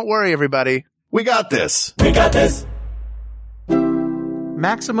Lublin. And don't worry, everybody. We got this. We got this.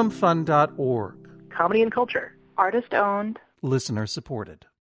 MaximumFun.org. Comedy and culture. Artist owned. Listener supported.